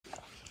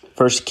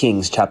1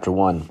 Kings chapter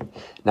 1.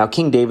 Now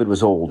King David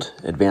was old,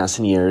 advanced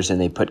in years, and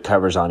they put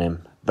covers on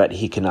him, but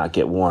he could not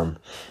get warm.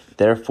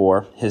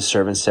 Therefore his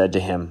servants said to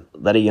him,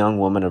 Let a young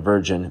woman, a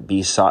virgin,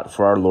 be sought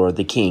for our lord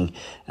the king,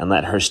 and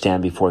let her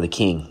stand before the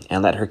king,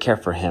 and let her care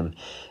for him,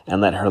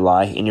 and let her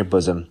lie in your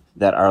bosom,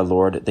 that our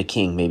lord the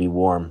king may be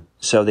warm.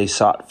 So they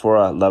sought for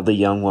a lovely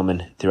young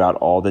woman throughout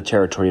all the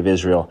territory of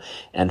Israel,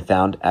 and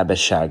found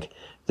Abishag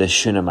the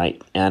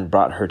Shunammite, and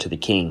brought her to the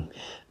king.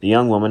 The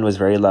young woman was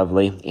very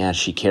lovely, and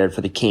she cared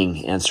for the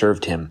king and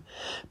served him.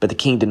 But the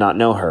king did not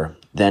know her.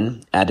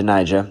 Then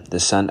Adonijah, the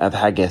son of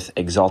Haggith,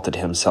 exalted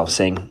himself,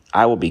 saying,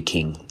 I will be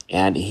king.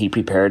 And he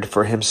prepared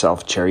for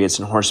himself chariots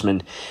and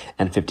horsemen,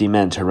 and 50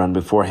 men to run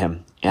before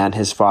him. And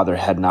his father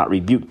had not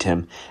rebuked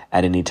him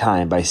at any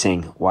time by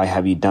saying, Why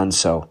have you done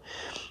so?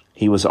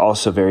 He was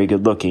also very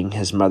good-looking.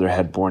 His mother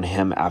had borne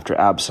him after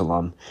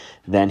Absalom.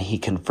 Then he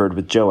conferred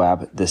with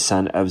Joab, the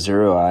son of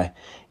Zeruiah,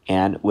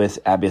 and with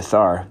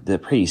Abiathar the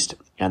priest,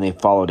 and they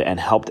followed and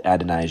helped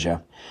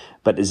Adonijah.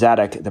 But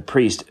Zadok the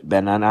priest,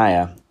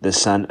 Benaiah the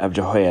son of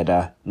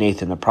Jehoiada,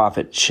 Nathan the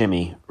prophet,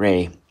 Shimei,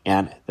 Rei,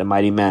 and the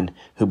mighty men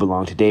who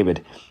belonged to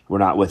David were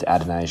not with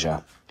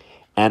Adonijah.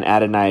 And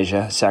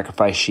Adonijah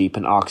sacrificed sheep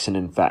and oxen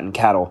and fattened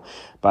cattle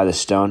by the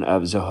stone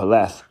of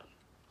Zoheleth,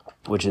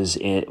 which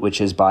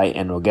is by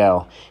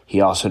En-Rogel.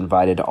 He also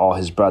invited all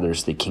his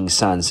brothers, the king's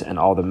sons, and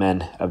all the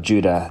men of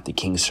Judah, the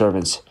king's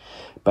servants.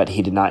 But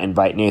he did not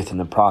invite Nathan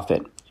the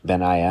prophet,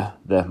 Benaiah,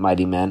 the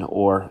mighty men,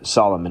 or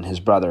Solomon his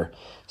brother.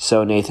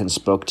 So Nathan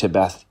spoke to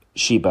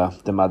Bathsheba,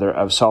 the mother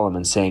of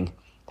Solomon, saying,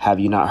 Have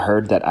you not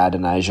heard that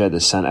Adonijah, the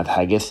son of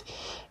Haggith,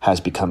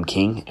 has become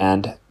king,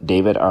 and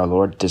David our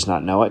Lord does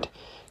not know it?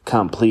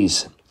 Come,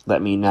 please,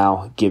 let me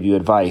now give you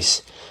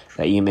advice,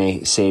 that you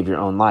may save your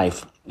own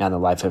life, and the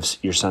life of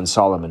your son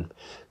Solomon.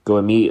 Go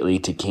immediately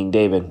to King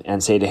David,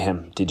 and say to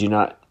him, Did you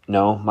not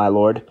know, my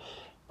lord?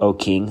 O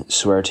king,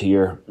 swear to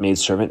your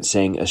maidservant,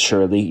 saying,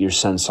 Assuredly your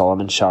son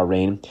Solomon shall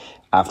reign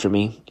after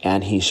me,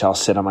 and he shall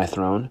sit on my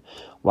throne.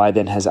 Why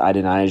then has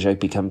Adonijah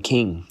become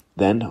king?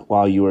 Then,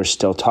 while you are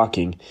still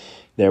talking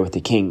there with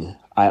the king,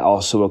 I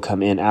also will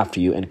come in after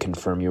you and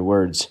confirm your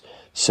words.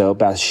 So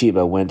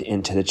Bathsheba went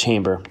into the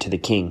chamber to the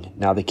king.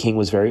 Now the king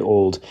was very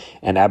old,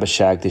 and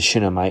Abishag the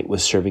Shunammite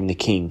was serving the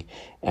king.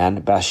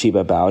 And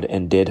Bathsheba bowed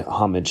and did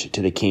homage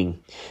to the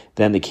king.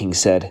 Then the king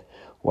said,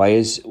 What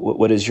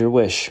is your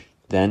wish?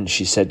 Then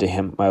she said to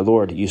him, My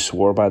lord, you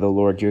swore by the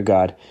Lord your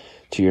God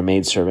to your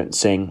maidservant,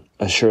 saying,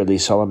 Assuredly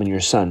Solomon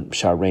your son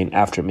shall reign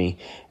after me,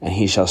 and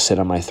he shall sit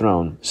on my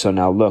throne. So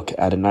now look,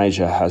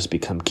 Adonijah has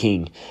become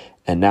king.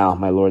 And now,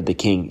 my lord the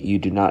king, you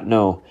do not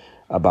know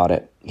about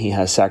it. He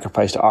has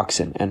sacrificed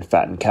oxen and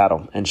fattened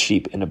cattle and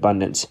sheep in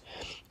abundance,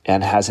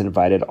 and has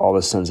invited all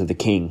the sons of the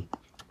king,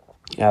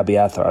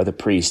 Abiathar the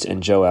priest,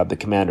 and Joab the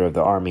commander of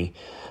the army.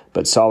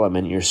 But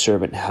Solomon your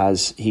servant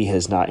has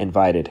not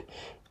invited.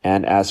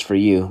 And as for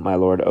you, my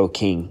lord, O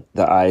king,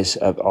 the eyes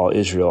of all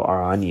Israel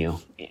are on you,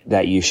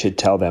 that you should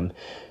tell them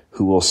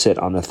who will sit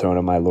on the throne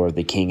of my lord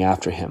the king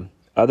after him.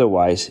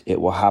 Otherwise it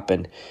will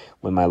happen,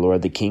 when my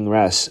lord the king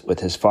rests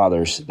with his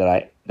fathers,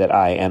 that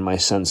I and my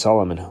son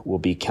Solomon will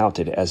be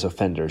counted as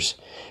offenders.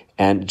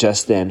 And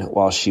just then,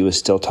 while she was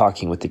still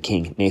talking with the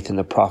king, Nathan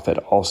the prophet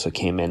also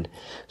came in.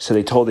 So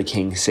they told the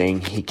king,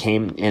 saying, He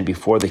came in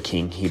before the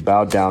king. He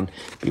bowed down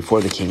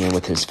before the king and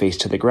with his face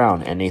to the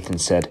ground. And Nathan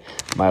said,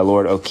 My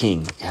lord, O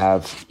king,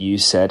 have you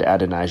said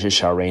Adonijah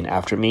shall reign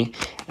after me,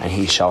 and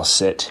he shall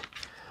sit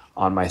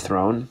on my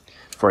throne?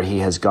 For he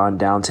has gone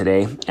down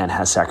today and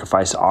has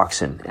sacrificed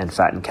oxen and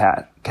fattened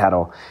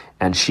cattle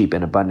and sheep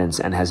in abundance,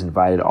 and has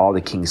invited all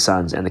the king's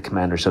sons and the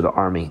commanders of the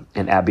army,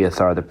 and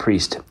Abiathar the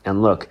priest.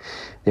 And look,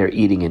 they are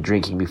eating and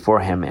drinking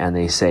before him, and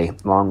they say,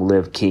 Long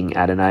live King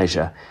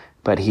Adonijah.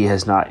 But he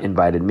has not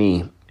invited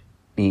me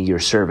your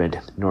servant,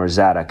 nor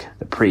Zadok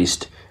the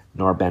priest,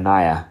 nor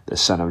Benaiah the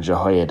son of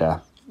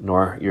Jehoiada,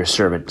 nor your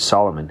servant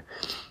Solomon.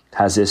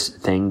 Has this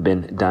thing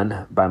been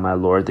done by my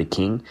lord the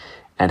king?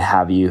 And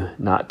have you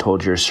not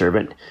told your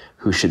servant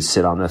who should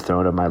sit on the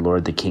throne of my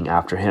lord the king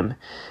after him?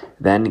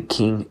 Then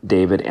King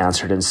David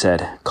answered and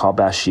said, Call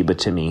Bathsheba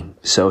to me.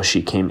 So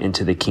she came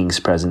into the king's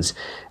presence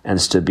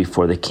and stood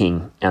before the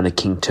king. And the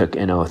king took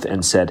an oath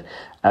and said,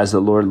 As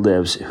the Lord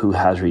lives, who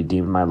has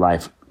redeemed my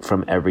life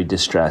from every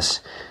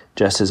distress,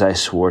 just as I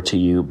swore to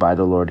you by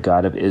the Lord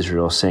God of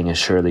Israel, saying,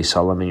 Assuredly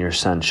Solomon your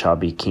son shall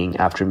be king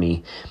after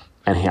me,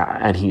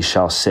 and he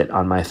shall sit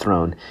on my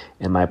throne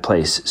in my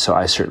place. So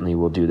I certainly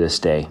will do this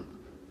day.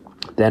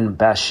 Then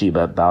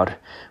Bathsheba bowed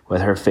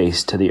with her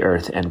face to the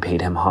earth and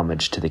paid him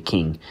homage to the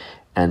king,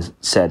 and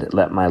said,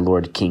 Let my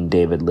lord King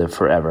David live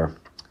forever.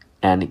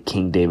 And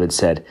King David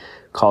said,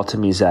 Call to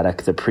me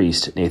Zadok the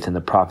priest, Nathan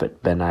the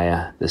prophet,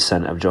 Benaiah the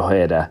son of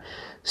Jehoiada.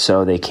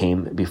 So they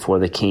came before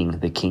the king.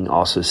 The king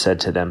also said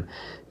to them,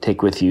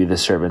 Take with you the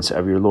servants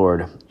of your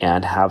lord,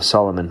 and have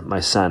Solomon my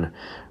son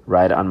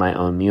ride on my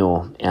own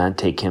mule, and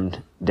take him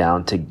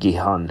down to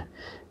Gihon.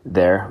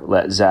 There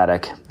let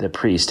Zadok the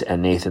priest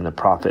and Nathan the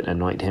prophet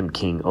anoint him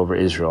king over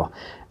Israel,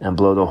 and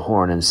blow the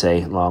horn and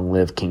say, Long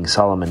live King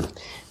Solomon.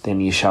 then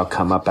ye shall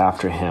come up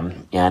after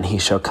him, and he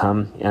shall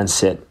come and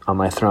sit on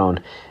my throne,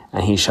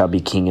 and he shall be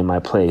king in my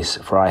place,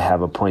 for I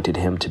have appointed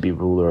him to be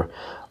ruler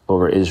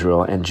over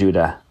Israel and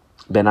Judah.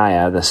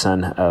 Benaiah the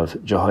son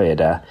of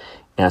Jehoiada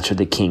answered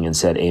the king and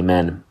said,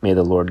 Amen. May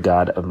the Lord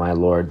God of my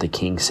lord the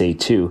king say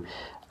too,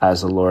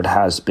 as the Lord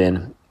has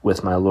been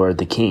with my lord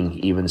the king,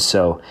 even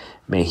so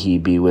may he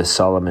be with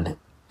Solomon,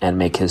 and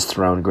make his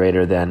throne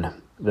greater than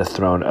the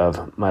throne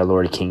of my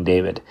lord King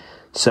David.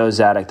 So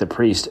Zadok the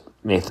priest,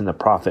 Nathan the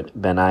prophet,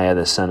 Benaiah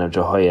the son of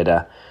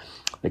Jehoiada,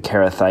 the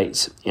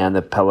Kerethites and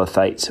the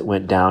Pelethites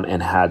went down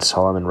and had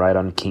Solomon ride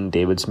on King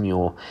David's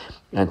mule,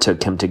 and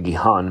took him to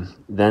Gihon.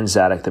 Then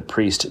Zadok the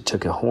priest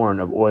took a horn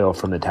of oil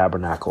from the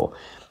tabernacle,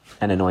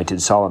 and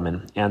anointed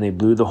Solomon. And they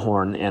blew the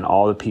horn, and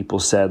all the people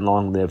said,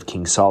 Long live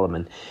King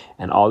Solomon.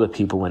 And all the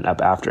people went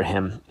up after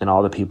him, and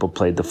all the people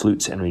played the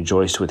flutes and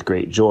rejoiced with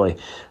great joy,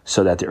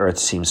 so that the earth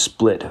seemed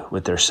split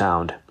with their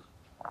sound.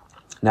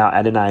 Now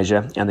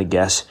Adonijah and the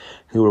guests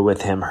who were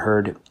with him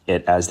heard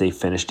it as they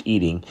finished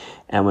eating.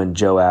 And when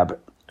Joab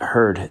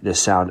heard the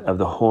sound of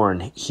the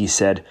horn, he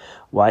said,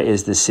 Why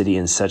is the city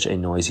in such a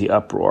noisy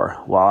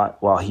uproar?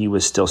 While he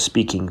was still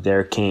speaking,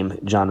 there came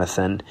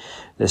Jonathan,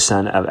 the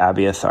son of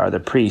Abiathar the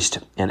priest,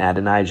 and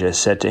Adonijah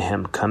said to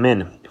him, Come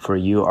in, for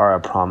you are a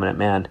prominent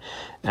man,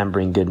 and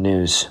bring good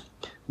news.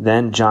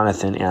 Then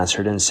Jonathan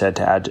answered and said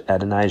to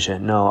Adonijah,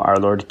 No, our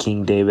lord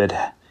King David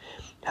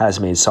has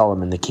made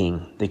Solomon the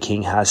king. The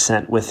king has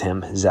sent with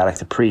him Zadok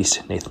the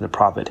priest, Nathan the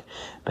prophet,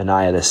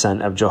 Benaiah the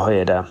son of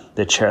Jehoiada,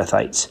 the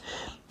Cherethites,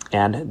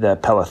 and the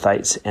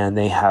Pelethites, and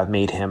they have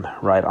made him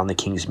ride on the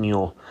king's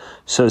mule.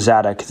 So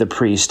Zadok the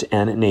priest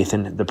and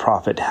Nathan the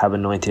prophet have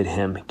anointed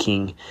him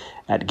king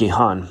at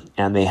Gihon,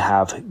 and they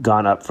have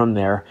gone up from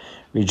there,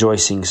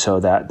 rejoicing, so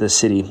that the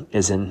city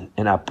is in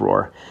an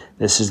uproar.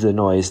 This is the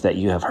noise that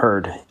you have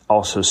heard.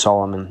 Also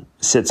Solomon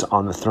sits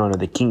on the throne of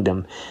the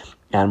kingdom,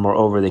 and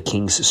moreover the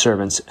king's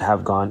servants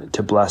have gone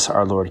to bless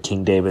our lord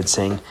King David,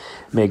 saying,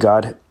 May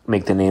God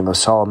make the name of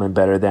Solomon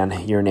better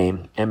than your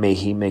name, and may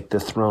he make the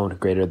throne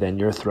greater than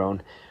your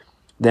throne.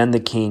 Then the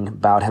king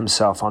bowed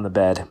himself on the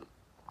bed.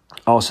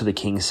 Also the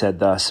king said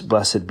thus,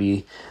 Blessed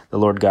be the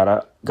Lord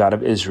God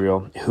of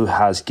Israel, who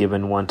has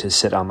given one to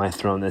sit on my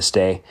throne this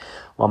day,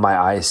 while my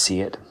eyes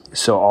see it.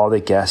 So all the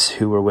guests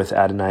who were with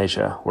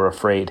Adonijah were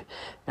afraid,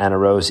 and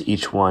arose,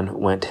 each one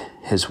went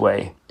his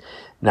way.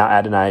 Now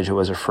Adonijah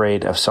was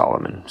afraid of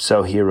Solomon,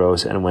 so he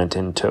arose and went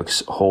and took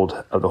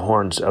hold of the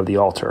horns of the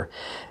altar.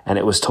 And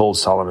it was told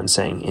Solomon,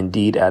 saying,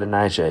 Indeed,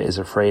 Adonijah is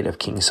afraid of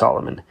King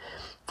Solomon.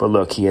 For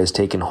look, he has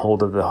taken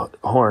hold of the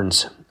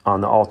horns on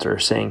the altar,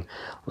 saying,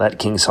 Let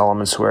King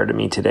Solomon swear to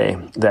me today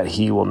that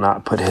he will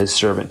not put his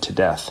servant to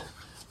death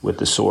with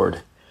the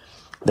sword.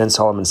 Then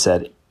Solomon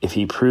said, If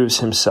he proves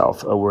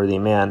himself a worthy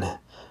man,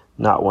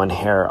 not one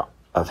hair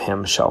of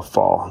him shall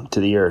fall to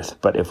the earth,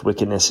 but if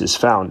wickedness is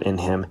found in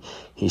him,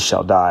 he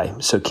shall die.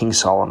 So King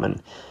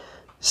Solomon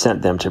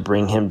sent them to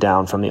bring him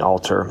down from the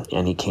altar,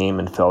 and he came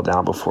and fell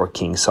down before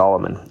King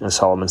Solomon. And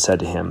Solomon said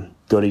to him,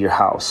 Go to your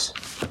house.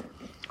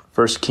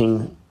 1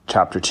 King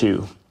chapter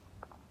 2.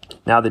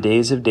 Now the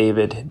days of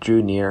David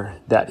drew near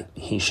that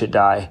he should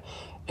die,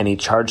 and he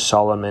charged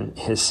Solomon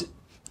his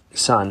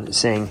son,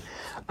 saying,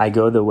 I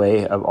go the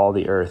way of all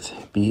the earth.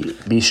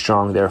 Be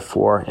strong,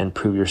 therefore, and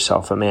prove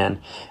yourself a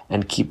man,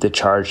 and keep the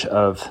charge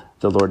of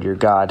the Lord your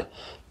God,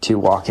 to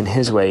walk in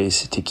his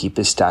ways, to keep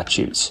his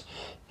statutes,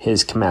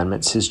 his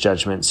commandments, his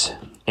judgments,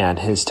 and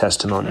his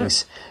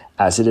testimonies,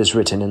 as it is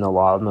written in the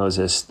law of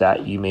Moses,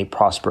 that you may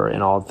prosper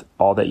in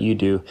all that you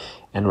do,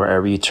 and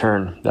wherever you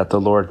turn, that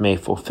the Lord may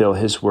fulfill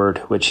his word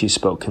which he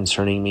spoke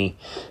concerning me,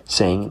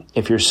 saying,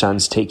 If your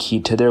sons take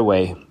heed to their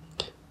way,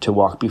 to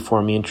walk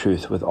before me in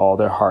truth with all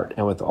their heart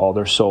and with all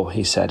their soul,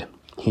 he said,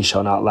 he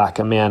shall not lack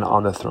a man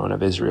on the throne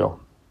of Israel.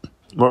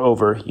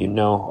 Moreover, you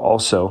know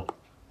also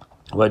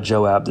what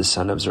Joab the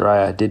son of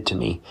Zeruiah did to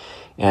me,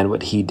 and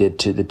what he did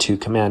to the two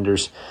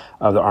commanders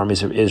of the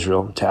armies of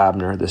Israel, to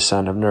Abner the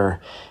son of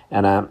Ner,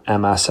 and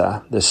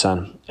Amasa the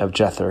son of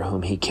Jether,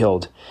 whom he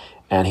killed.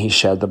 And he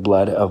shed the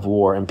blood of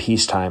war in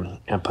peacetime,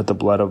 and put the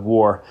blood of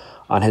war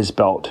on his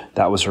belt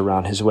that was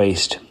around his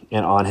waist,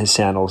 and on his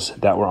sandals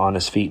that were on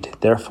his feet.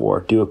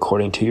 Therefore do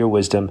according to your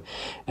wisdom,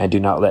 and do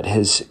not let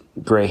his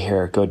gray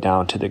hair go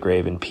down to the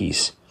grave in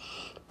peace.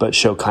 But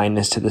show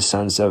kindness to the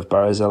sons of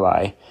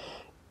Barzillai,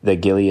 the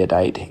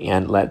Gileadite,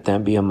 and let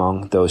them be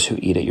among those who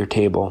eat at your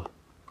table.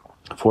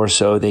 For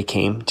so they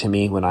came to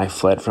me when I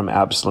fled from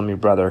Absalom your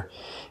brother.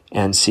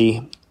 And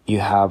see, you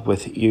have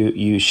with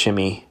you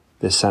Shimei,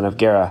 the son of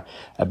Gera,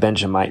 a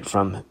Benjamite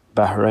from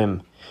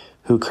Bahurim,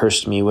 who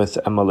cursed me with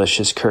a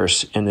malicious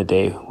curse in the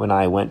day when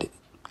I went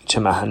to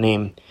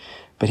Mahanaim.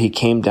 But he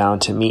came down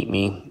to meet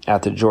me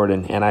at the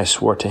Jordan, and I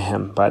swore to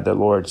him by the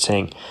Lord,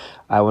 saying,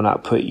 I will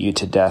not put you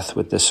to death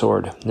with the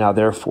sword. Now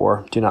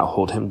therefore do not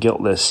hold him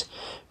guiltless,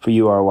 for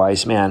you are a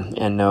wise man,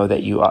 and know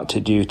that you ought to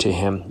do to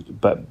him,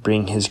 but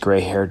bring his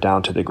gray hair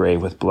down to the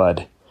grave with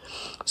blood.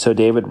 So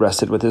David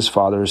rested with his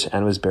fathers,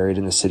 and was buried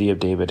in the city of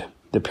David.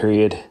 The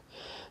period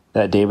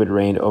that David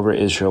reigned over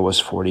Israel was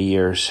 40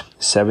 years.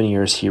 7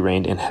 years he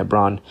reigned in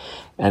Hebron,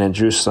 and in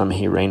Jerusalem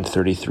he reigned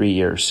 33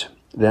 years.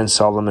 Then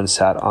Solomon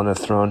sat on the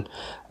throne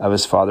of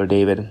his father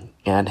David,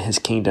 and his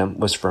kingdom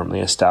was firmly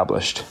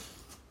established.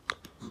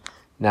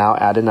 Now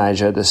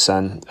Adonijah the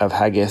son of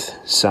Haggith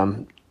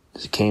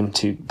came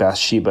to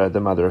Bathsheba,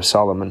 the mother of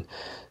Solomon.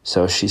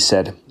 So she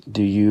said,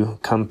 "Do you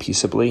come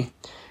peaceably?"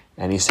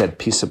 And he said,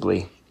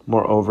 "Peaceably."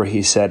 Moreover,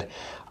 he said,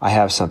 "I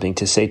have something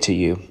to say to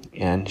you."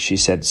 And she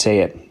said, "Say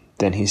it."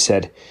 Then he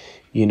said,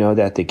 "You know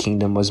that the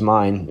kingdom was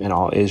mine, and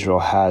all Israel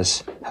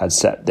had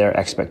set their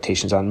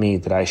expectations on me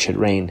that I should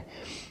reign.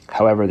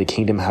 However, the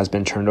kingdom has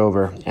been turned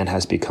over and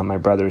has become my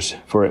brother's,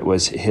 for it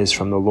was his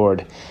from the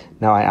Lord.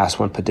 Now I ask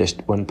one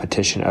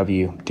petition of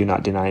you. Do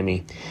not deny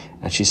me."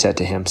 And she said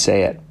to him,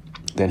 "Say it."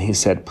 Then he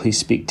said, "Please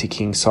speak to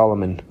King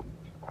Solomon,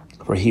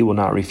 for he will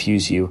not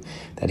refuse you,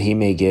 that he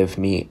may give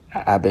me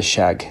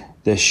Abishag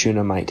the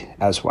Shunammite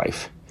as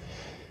wife."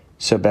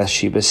 So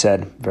Bathsheba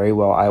said, "Very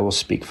well, I will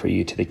speak for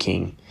you to the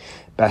king."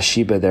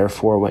 Bathsheba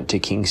therefore went to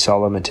King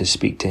Solomon to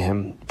speak to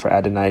him for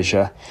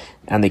Adonijah,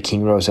 and the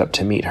king rose up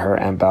to meet her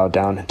and bowed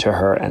down to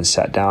her and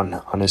sat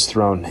down on his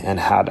throne and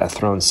had a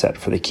throne set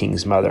for the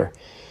king's mother.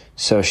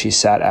 So she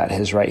sat at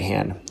his right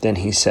hand. Then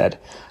he said,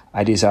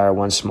 "I desire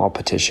one small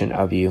petition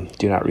of you.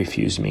 Do not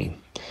refuse me."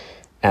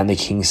 And the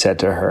king said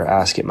to her,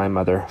 "Ask it, my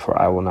mother, for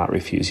I will not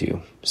refuse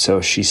you."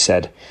 So she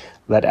said,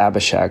 "Let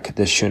Abishag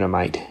the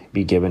Shunammite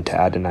be given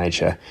to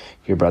Adonijah,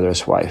 your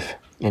brother's wife."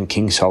 And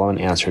King Solomon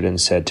answered and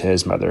said to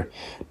his mother,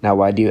 "Now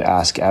why do you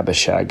ask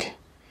Abishag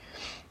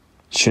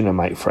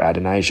Shunammite for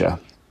Adonijah?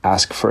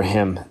 Ask for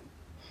him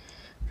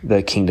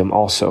the kingdom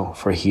also,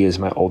 for he is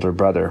my older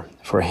brother,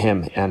 for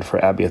him and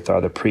for Abiathar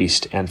the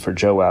priest, and for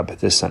Joab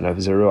the son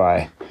of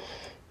Zeruiah."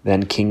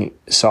 Then King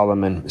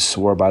Solomon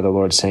swore by the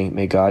Lord, saying,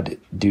 "May God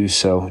do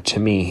so to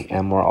me,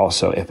 and more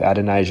also, if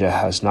Adonijah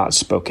has not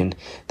spoken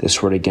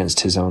this word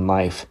against his own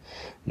life.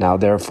 Now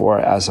therefore,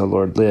 as the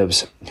Lord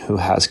lives, who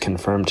has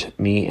confirmed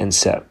me and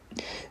set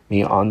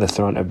me on the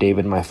throne of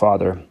David my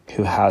father,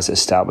 who has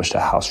established a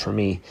house for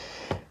me,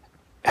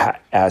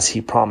 as he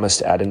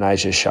promised,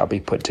 Adonijah shall be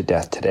put to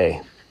death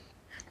today."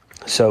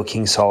 So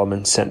King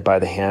Solomon sent by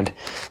the hand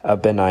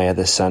of Benaiah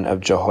the son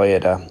of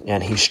Jehoiada,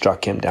 and he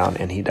struck him down,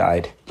 and he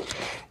died.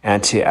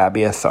 And to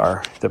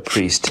Abiathar the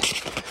priest,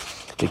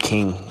 the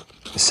king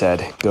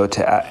said, "Go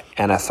to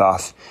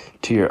Anathoth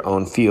to your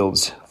own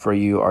fields, for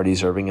you are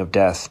deserving of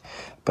death.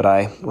 But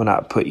I will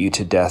not put you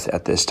to death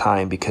at this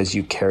time, because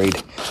you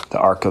carried the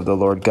ark of the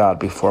Lord God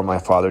before my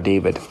father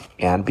David,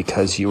 and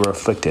because you were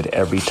afflicted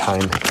every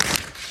time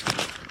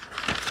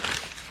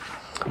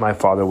my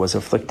father was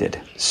afflicted."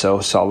 So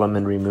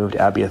Solomon removed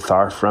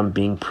Abiathar from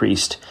being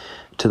priest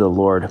to the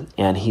Lord,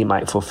 and he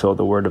might fulfill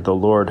the word of the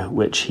Lord,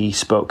 which he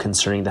spoke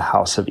concerning the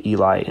house of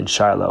Eli in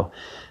Shiloh.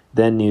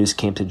 Then news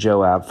came to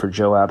Joab, for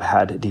Joab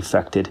had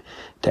defected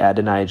to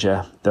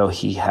Adonijah, though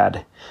he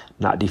had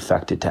not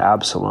defected to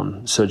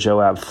Absalom. So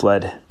Joab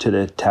fled to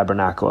the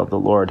tabernacle of the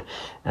Lord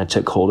and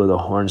took hold of the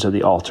horns of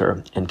the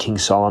altar. And King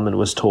Solomon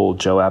was told,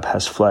 "Joab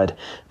has fled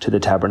to the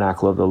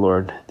tabernacle of the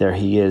Lord. There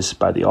he is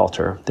by the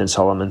altar." Then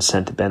Solomon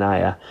sent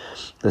Benaiah,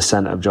 the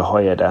son of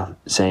Jehoiada,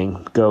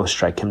 saying, "Go,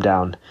 strike him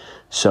down."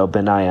 So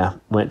Benaiah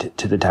went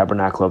to the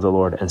tabernacle of the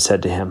Lord and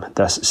said to him,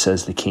 "Thus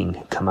says the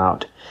king, come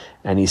out."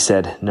 And he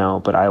said, "No,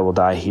 but I will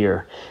die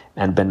here."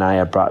 And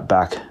Benaiah brought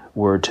back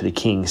word to the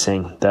king,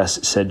 saying, "Thus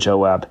said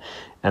Joab,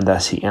 and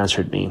thus he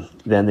answered me."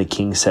 Then the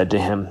king said to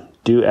him,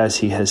 "Do as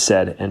he has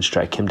said, and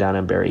strike him down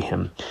and bury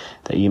him,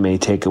 that you may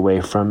take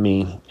away from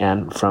me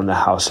and from the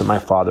house of my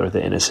father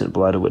the innocent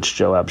blood which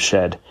Joab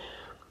shed."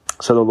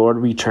 So the Lord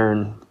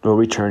will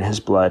return his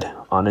blood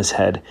on his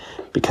head,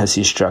 because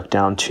he struck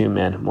down 2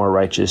 men more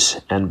righteous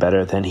and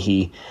better than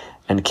he,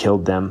 and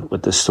killed them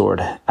with the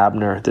sword,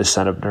 Abner the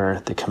son of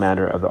Ner, the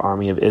commander of the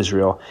army of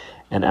Israel,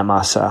 and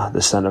Amasa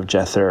the son of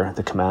Jether,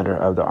 the commander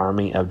of the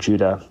army of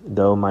Judah.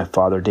 Though my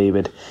father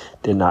David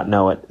did not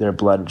know it, their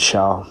blood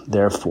shall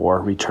therefore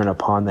return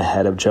upon the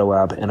head of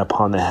Joab and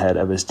upon the head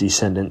of his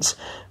descendants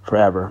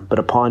forever. But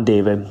upon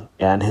David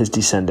and his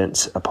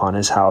descendants, upon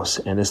his house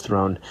and his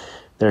throne,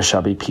 there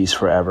shall be peace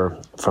forever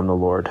from the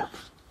Lord.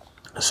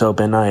 So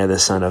Benaiah the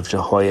son of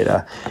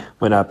Jehoiada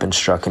went up and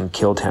struck and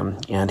killed him,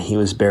 and he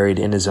was buried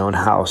in his own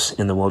house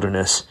in the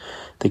wilderness.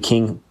 The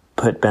king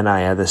put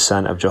Benaiah the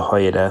son of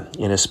Jehoiada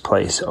in his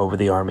place over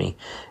the army,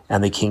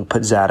 and the king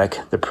put Zadok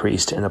the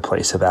priest in the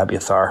place of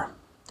Abiathar.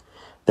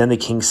 Then the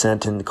king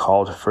sent and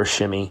called for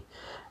Shimei,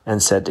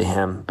 and said to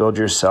him, "Build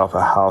yourself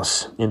a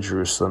house in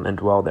Jerusalem and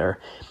dwell there,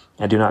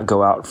 and do not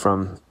go out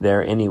from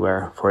there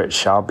anywhere, for it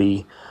shall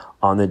be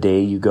on the day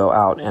you go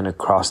out and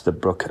across the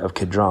brook of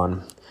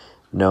Kidron.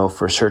 No,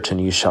 for certain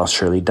you shall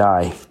surely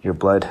die. Your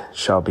blood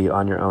shall be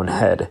on your own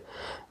head."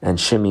 And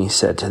Shimei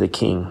said to the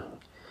king,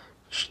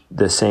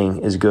 "The saying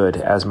is good,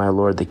 as my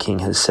lord the king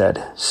has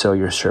said, so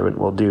your servant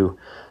will do."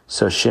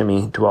 So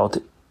Shimei dwelt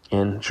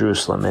in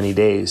Jerusalem many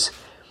days.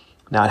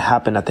 Now it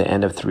happened at the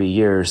end of 3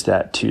 years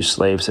that 2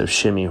 slaves of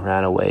Shimei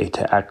ran away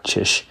to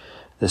Achish,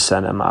 the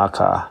son of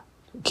Maacah,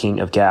 king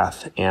of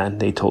Gath, and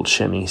they told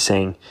Shimei,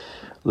 saying,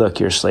 Look,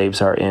 your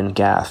slaves are in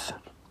Gath."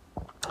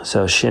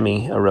 So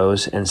Shimei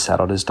arose and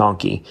saddled his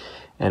donkey,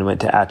 and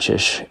went to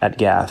Achish at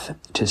Gath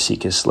to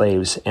seek his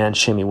slaves. And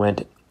Shimei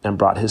went and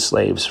brought his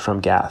slaves from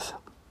Gath.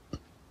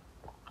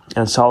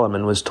 And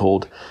Solomon was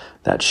told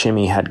that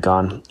Shimei had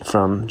gone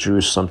from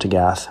Jerusalem to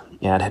Gath,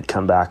 and had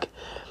come back.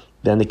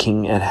 Then the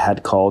king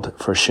had called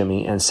for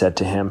Shimei, and said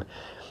to him,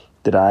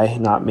 "Did I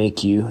not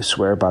make you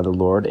swear by the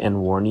Lord,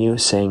 and warn you,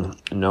 saying,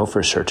 Know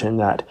for certain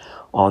that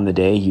on the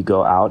day you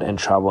go out and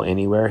travel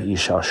anywhere, you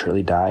shall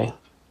surely die?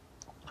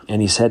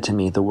 And he said to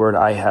me, The word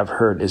I have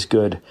heard is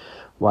good.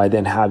 Why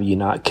then have you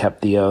not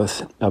kept the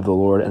oath of the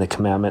Lord and the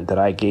commandment that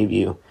I gave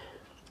you?"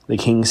 The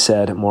king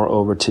said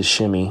moreover to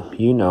Shimei,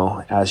 "You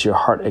know, as your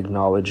heart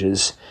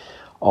acknowledges,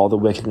 all the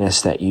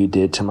wickedness that you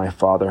did to my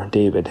father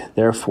David.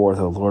 Therefore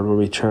the Lord will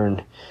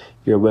return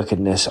your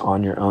wickedness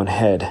on your own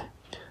head.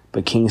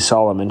 But King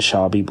Solomon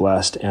shall be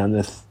blessed, and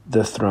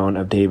the throne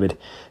of David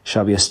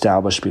shall be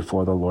established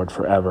before the Lord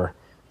forever."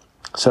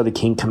 So the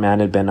king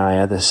commanded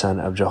Benaiah the son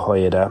of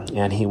Jehoiada,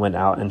 and he went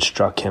out and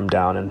struck him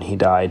down, and he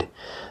died.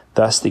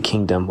 Thus the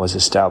kingdom was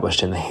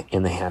established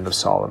in the hand of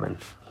Solomon.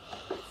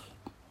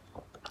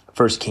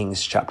 1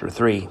 Kings chapter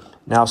 3.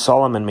 Now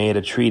Solomon made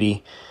a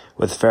treaty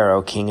with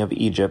Pharaoh, king of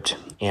Egypt,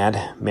 and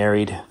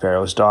married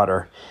Pharaoh's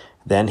daughter.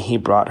 Then he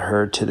brought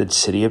her to the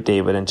city of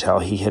David until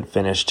he had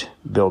finished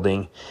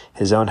building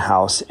his own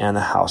house and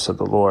the house of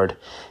the Lord,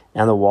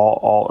 and the wall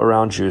all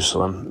around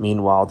Jerusalem.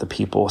 Meanwhile the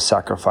people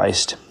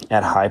sacrificed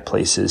at high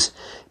places,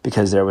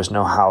 because there was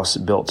no house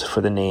built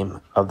for the name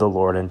of the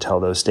Lord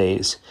until those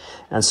days.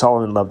 And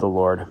Solomon loved the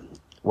Lord,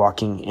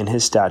 walking in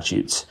his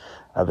statutes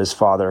of his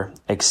father,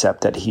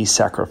 except that he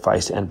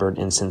sacrificed and burned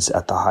incense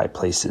at the high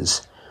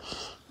places.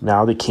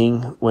 Now the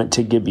king went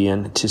to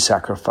Gibeon to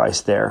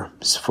sacrifice there,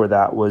 for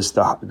that was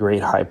the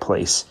great high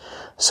place.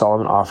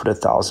 Solomon offered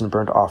 1,000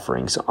 burnt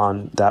offerings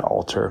on that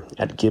altar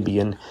at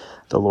Gibeon.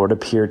 The Lord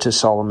appeared to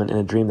Solomon in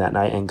a dream that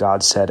night, and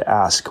God said,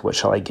 "Ask, what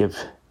shall I give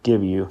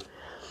you?"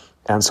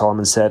 And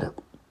Solomon said,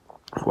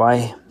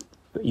 "Why,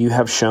 you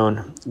have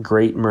shown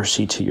great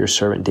mercy to your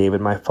servant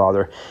David my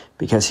father,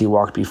 because he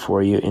walked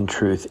before you in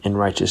truth, in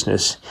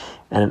righteousness,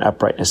 and in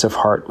uprightness of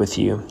heart with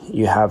you.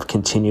 You have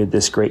continued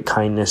this great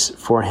kindness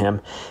for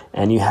him,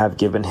 and you have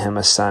given him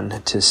a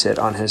son to sit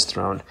on his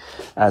throne,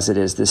 as it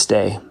is this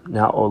day.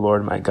 Now, O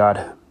Lord my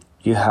God,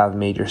 you have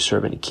made your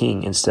servant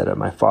king instead of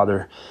my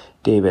father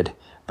David.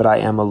 But I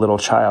am a little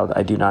child.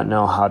 I do not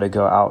know how to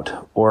go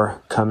out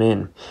or come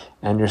in,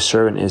 and your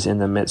servant is in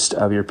the midst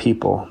of your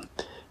people,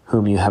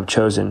 whom you have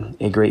chosen,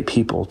 a great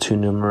people, too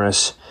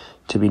numerous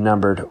to be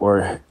numbered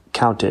or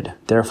counted.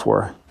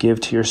 Therefore, give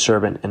to your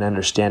servant an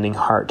understanding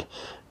heart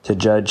to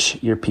judge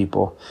your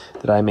people,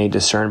 that I may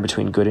discern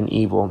between good and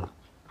evil.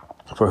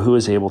 For who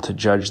is able to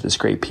judge this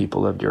great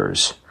people of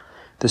yours?"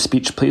 The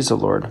speech pleased the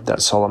Lord,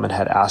 that Solomon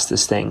had asked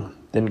this thing.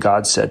 Then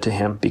God said to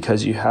him,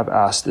 "Because you have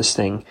asked this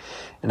thing,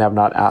 and have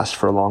not asked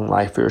for a long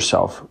life for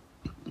yourself,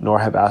 nor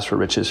have asked for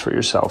riches for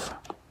yourself,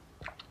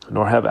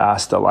 nor have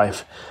asked the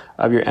life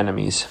of your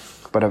enemies,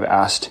 but have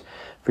asked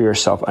for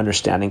yourself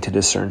understanding to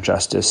discern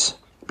justice.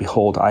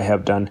 Behold, I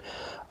have done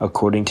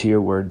according to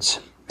your words.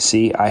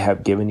 See, I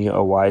have given you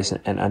a wise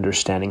and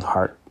understanding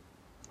heart,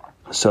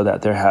 so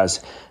that there has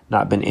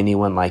not been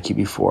anyone like you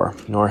before,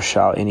 nor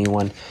shall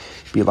anyone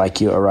be like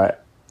you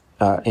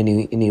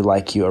any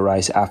like you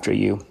arise after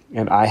you.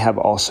 And I have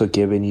also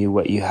given you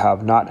what you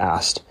have not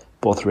asked,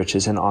 both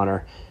riches and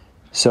honor,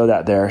 so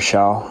that there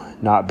shall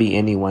not be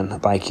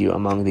anyone like you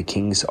among the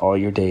kings all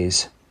your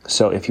days.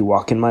 So if you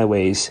walk in my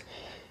ways,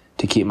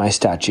 to keep my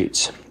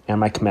statutes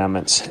and my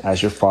commandments,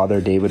 as your father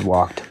David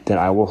walked, then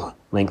I will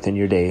lengthen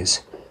your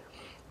days."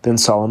 Then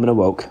Solomon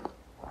awoke,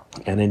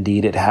 and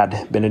indeed it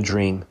had been a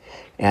dream.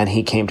 And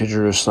he came to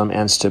Jerusalem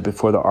and stood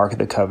before the ark of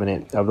the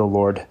covenant of the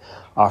Lord,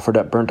 offered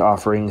up burnt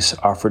offerings,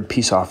 offered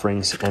peace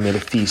offerings, and made a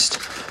feast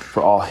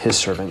for all his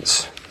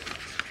servants.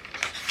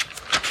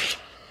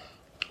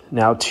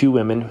 Now 2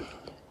 women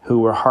who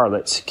were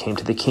harlots came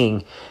to the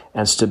king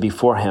and stood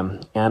before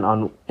him.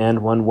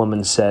 And one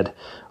woman said,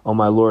 "O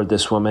my lord,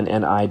 this woman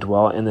and I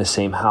dwell in the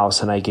same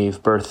house, and I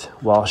gave birth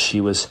while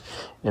she was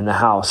in the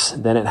house.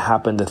 Then it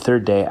happened the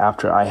 3rd day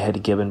after I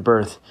had given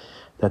birth,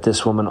 that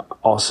this woman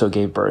also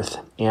gave birth,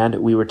 and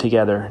we were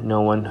together.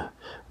 No one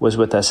was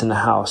with us in the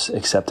house,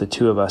 except the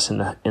 2 of us in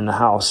the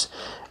house.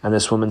 And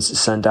this woman's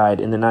son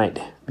died in the night,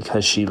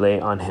 because she lay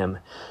on him.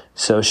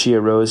 So she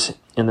arose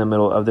in the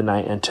middle of the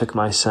night and took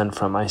my son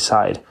from my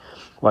side,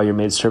 while your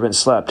maidservant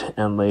slept,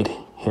 and laid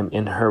him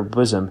in her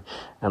bosom,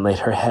 and laid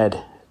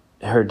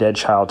her dead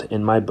child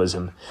in my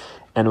bosom.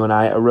 And when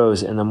I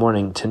arose in the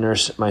morning to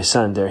nurse my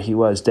son, there he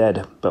was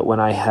dead. But when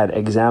I had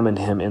examined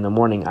him in the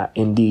morning,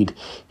 indeed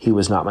he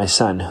was not my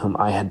son, whom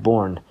I had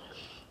born."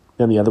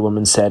 Then the other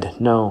woman said,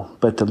 "No,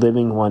 but the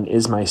living one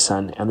is my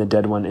son, and the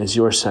dead one is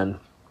your son."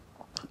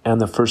 And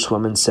the first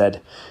woman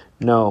said,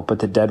 "No, but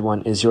the dead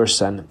one is your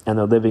son, and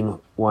the living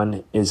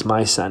one is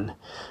my son."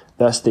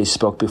 Thus they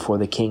spoke before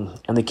the king.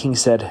 And the king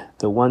said,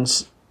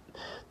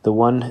 The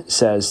one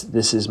says,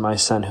 "This is my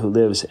son who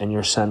lives, and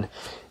your son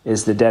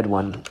is the dead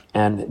one.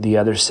 And the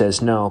other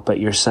says, No, but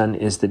your son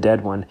is the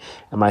dead one,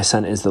 and my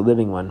son is the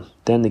living one.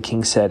 Then the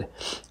king said,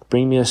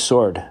 Bring me a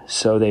sword.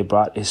 So they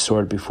brought a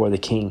sword before the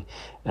king.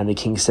 And the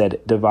king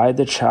said, Divide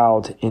the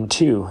child in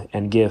two,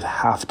 and give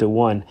half to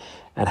one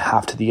and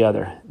half to the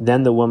other.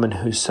 Then the woman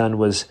whose son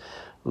was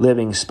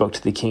living spoke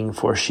to the king,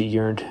 for she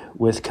yearned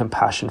with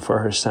compassion for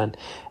her son.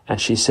 And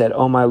she said,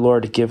 O my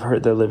lord, give her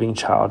the living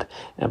child,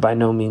 and by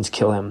no means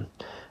kill him.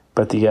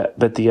 But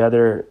the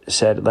other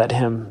said, Let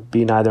him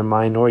be neither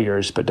mine nor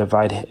yours, but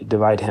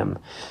divide him.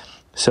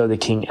 So the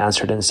king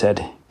answered and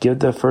said, Give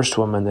the first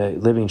woman the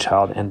living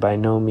child, and by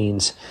no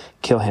means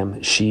kill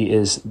him. She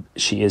is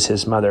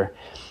his mother.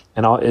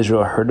 And all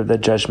Israel heard of the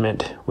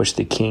judgment which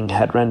the king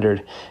had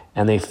rendered,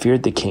 and they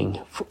feared the king,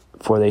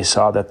 for they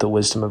saw that the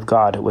wisdom of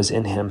God was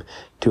in him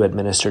to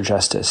administer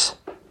justice.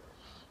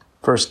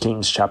 1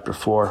 Kings chapter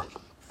 4.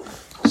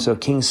 So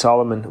King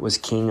Solomon was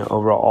king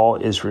over all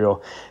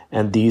Israel,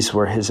 and these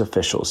were his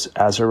officials: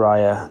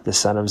 Azariah, the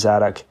son of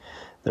Zadok,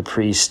 the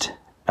priest,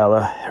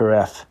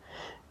 Elihoreph,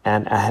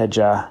 and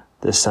Ahijah,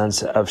 the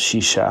sons of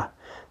Shisha,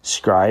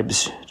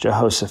 scribes,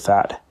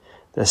 Jehoshaphat,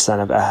 the son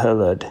of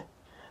Ahilud,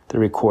 the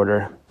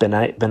recorder,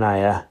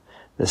 Benaiah,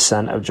 the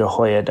son of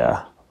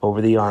Jehoiada,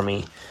 over the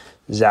army,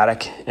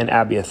 Zadok and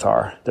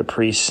Abiathar, the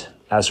priests,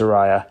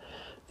 Azariah,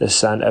 the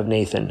son of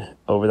Nathan,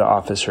 over the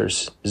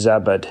officers,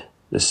 Zabud,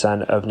 the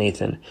son of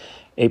Nathan,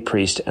 a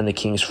priest and the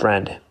king's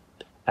friend,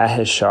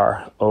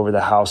 Ahishar, over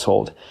the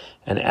household,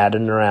 and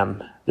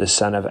Adoniram, the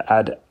son of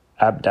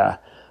Abda,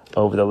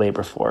 over the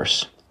labor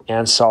force.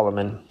 And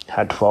Solomon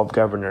had 12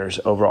 governors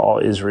over all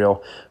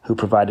Israel, who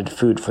provided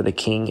food for the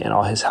king and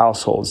all his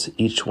households.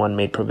 Each one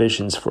made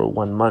provisions for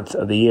 1 month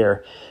of the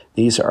year.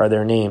 These are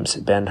their names: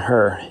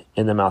 Ben-Hur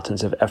in the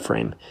mountains of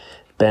Ephraim,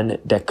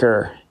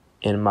 Ben-Deker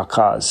in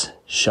Makaz,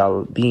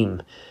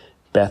 Shalbim,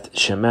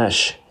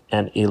 Beth-Shemesh,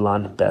 and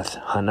Elon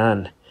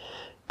Beth-Hanan,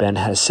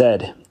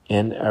 Ben-Hesed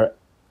in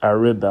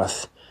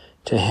Aribath.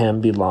 To him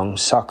belonged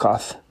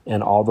Succoth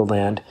and all the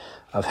land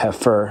of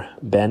Hepher,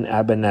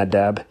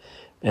 Ben-Abinadab,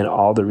 and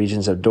all the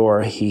regions of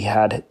Dor. He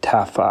had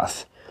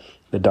Taphath,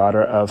 the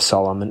daughter of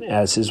Solomon,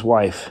 as his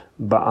wife,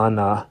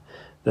 Baanah,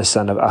 the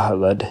son of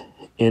Ahilud,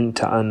 in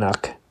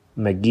Taanach,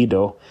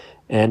 Megiddo,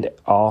 and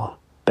all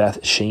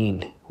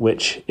Beth-Shean,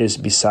 which is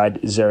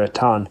beside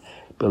Zeratan,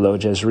 below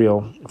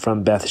Jezreel,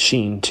 from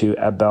Beth-Shean to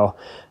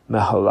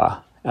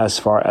Abel-Meholah, as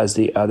far as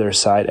the other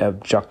side of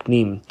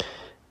Jokneam,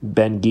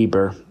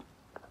 Ben-Geber,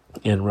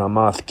 in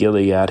Ramoth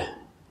Gilead,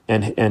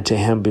 and to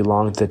him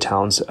belonged the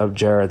towns of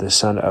Jerah, the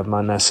son of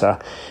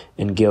Manasseh,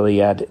 in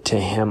Gilead.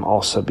 To him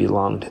also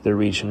belonged the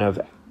region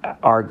of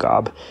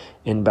Argob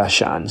in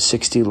Bashan,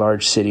 60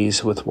 large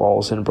cities with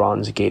walls and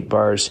bronze gate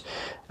bars.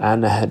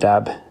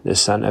 Anahadab, the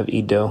son of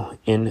Iddo,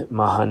 in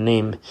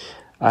Mahanaim,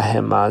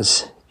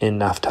 Ahimaaz in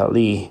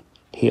Naphtali.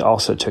 He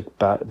also took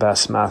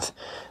Basmath,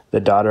 the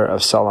daughter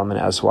of Solomon,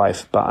 as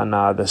wife,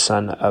 Baanah, the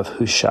son of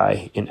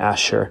Hushai, in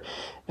Asher,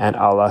 and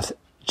Alath,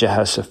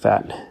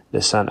 Jehoshaphat,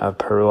 the son of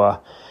Peruah,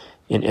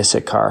 in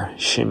Issachar,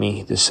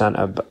 Shimi, the son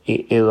of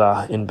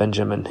Elah, in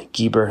Benjamin,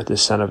 Geber, the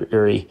son of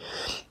Uri,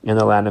 in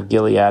the land of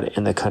Gilead,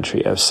 in the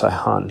country of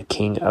Sihon,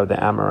 king of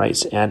the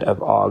Amorites, and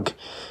of Og,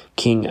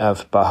 king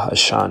of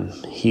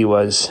Bahashan. He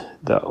was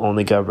the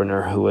only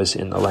governor who was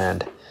in the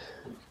land.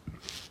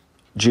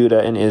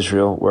 Judah and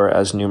Israel were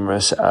as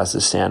numerous as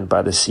the sand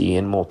by the sea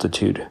in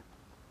multitude,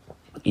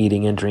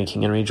 eating and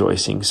drinking and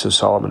rejoicing. So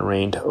Solomon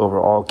reigned over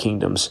all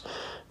kingdoms,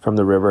 from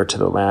the river to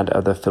the land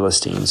of the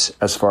Philistines,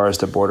 as far as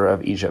the border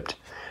of Egypt.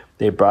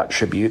 They brought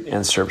tribute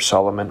and served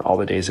Solomon all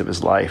the days of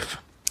his life.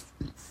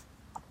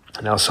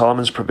 Now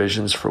Solomon's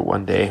provisions for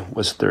 1 day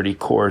was 30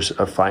 cores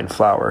of fine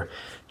flour,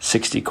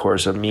 60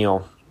 cores of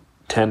meal,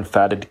 10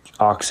 fatted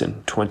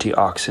oxen, 20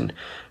 oxen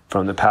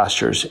from the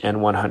pastures,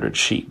 and 100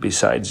 sheep,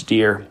 besides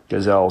deer,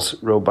 gazelles,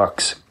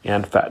 roebucks,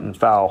 and fattened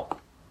fowl.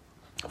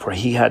 For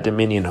he had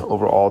dominion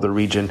over all the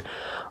region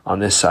on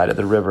this side of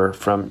the river,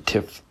 from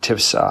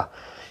Tifsah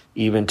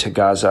even to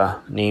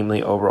Gaza,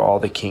 namely over all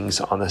the kings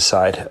on the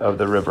side of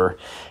the river,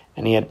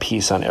 and he had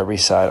peace on every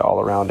side all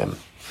around him.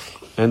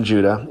 And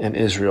Judah and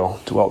Israel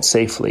dwelt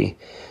safely,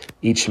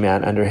 each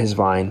man under his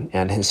vine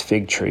and his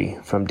fig tree,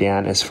 from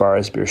Dan as far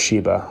as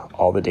Beersheba,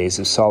 all the days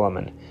of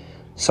Solomon.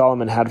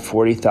 Solomon had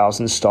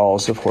 40,000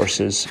 stalls of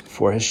horses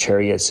for his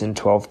chariots and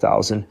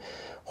 12,000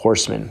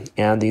 horsemen,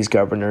 and these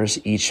governors,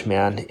 each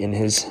man in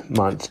his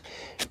month,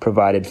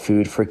 provided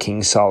food for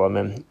King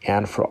Solomon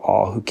and for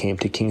all who came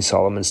to King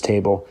Solomon's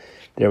table.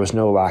 There was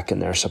no lack in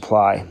their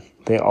supply.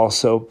 They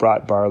also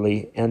brought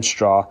barley and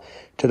straw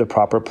to the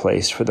proper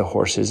place for the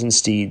horses and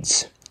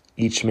steeds,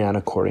 each man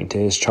according to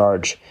his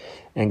charge.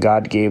 And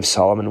God gave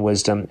Solomon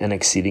wisdom and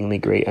exceedingly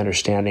great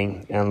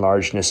understanding and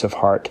largeness of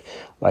heart,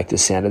 like the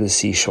sand of the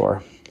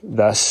seashore.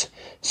 Thus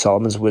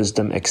Solomon's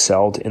wisdom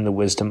excelled in the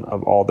wisdom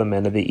of all the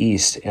men of the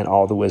east and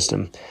all the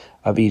wisdom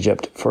of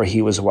Egypt, for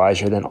he was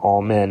wiser than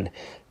all men,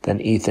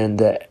 than Ethan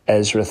the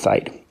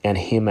Ezrathite, and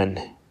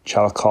Heman,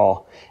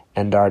 Chalcol,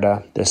 and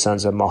Darda, the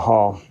sons of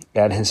Mahal,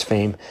 and his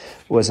fame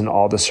was in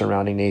all the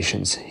surrounding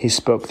nations. He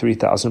spoke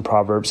 3,000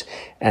 proverbs,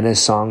 and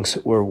his songs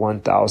were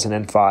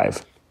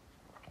 1,005.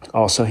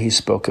 Also he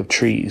spoke of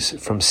trees,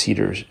 from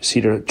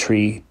cedar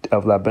tree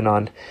of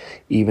Lebanon,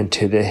 even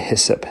to the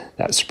hyssop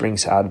that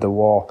springs out of the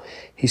wall.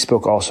 He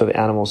spoke also of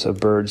animals, of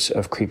birds,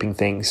 of creeping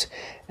things,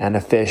 and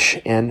of fish,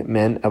 and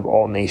men of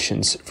all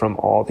nations from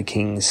all the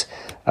kings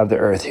of the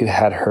earth who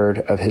had heard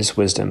of his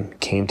wisdom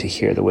came to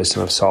hear the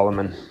wisdom of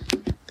Solomon.